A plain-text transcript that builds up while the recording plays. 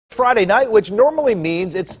Friday night, which normally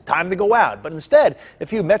means it's time to go out. But instead, a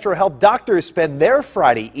few Metro Health doctors spend their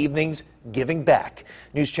Friday evenings giving back.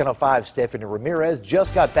 News Channel 5's Stephanie Ramirez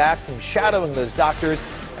just got back from shadowing those doctors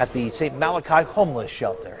at the St. Malachi homeless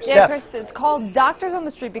shelter. Yeah, Chris, it's called Doctors on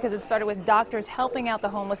the Street because it started with doctors helping out the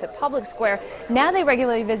homeless at Public Square. Now they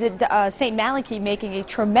regularly visit St. Malachi, making a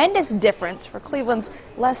tremendous difference for Cleveland's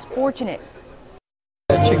less fortunate.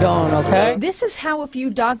 You're going, okay? This is how a few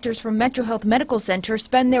doctors from Metro Health Medical Center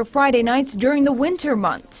spend their Friday nights during the winter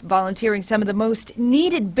months, volunteering some of the most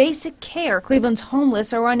needed basic care Cleveland's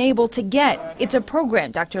homeless are unable to get. It's a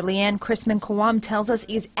program Dr. Leanne Chrisman-Kawam tells us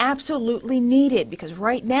is absolutely needed because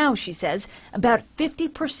right now, she says, about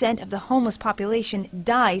 50% of the homeless population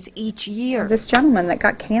dies each year. This gentleman that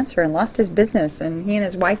got cancer and lost his business, and he and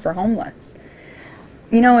his wife are homeless.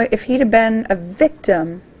 You know, if he'd have been a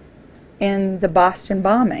victim in the Boston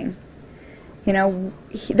bombing, you know,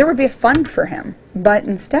 there would be a fund for him, but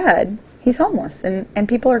instead he's homeless and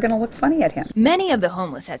people are going to look funny at him. Many of the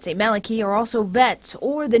homeless at St. Malachi are also vets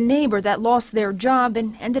or the neighbor that lost their job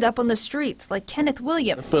and ended up on the streets, like Kenneth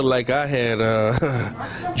Williams. I felt like I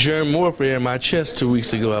had germ warfare in my chest 2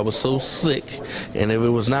 weeks ago. I was so sick, and if it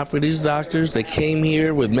was not for these doctors that came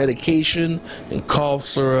here with medication and cough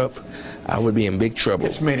syrup, I would be in big trouble.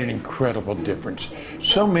 It's made an incredible difference.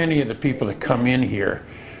 So many of the people that come in here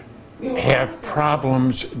have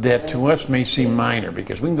problems that to us may seem minor,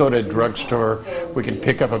 because we can go to a drugstore, we can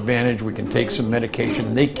pick up a bandage, we can take some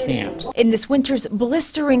medication. They can't. In this winter's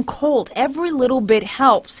blistering cold, every little bit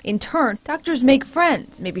helps. In turn, doctors make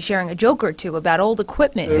friends, maybe sharing a joke or two about old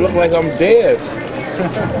equipment. It looks like I'm dead.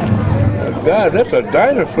 God, that's a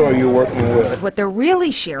dinosaur you're working with. But what they're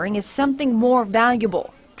really sharing is something more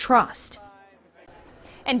valuable: trust.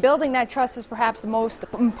 And building that trust is perhaps the most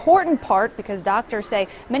important part, because doctors say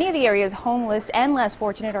many of the area's homeless and less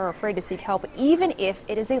fortunate are afraid to seek help, even if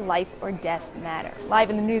it is a life or death matter.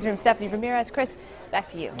 Live in the newsroom, Stephanie Ramirez. Chris, back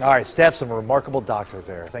to you. All right, Steph, some remarkable doctors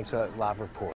there. Thanks for that live report.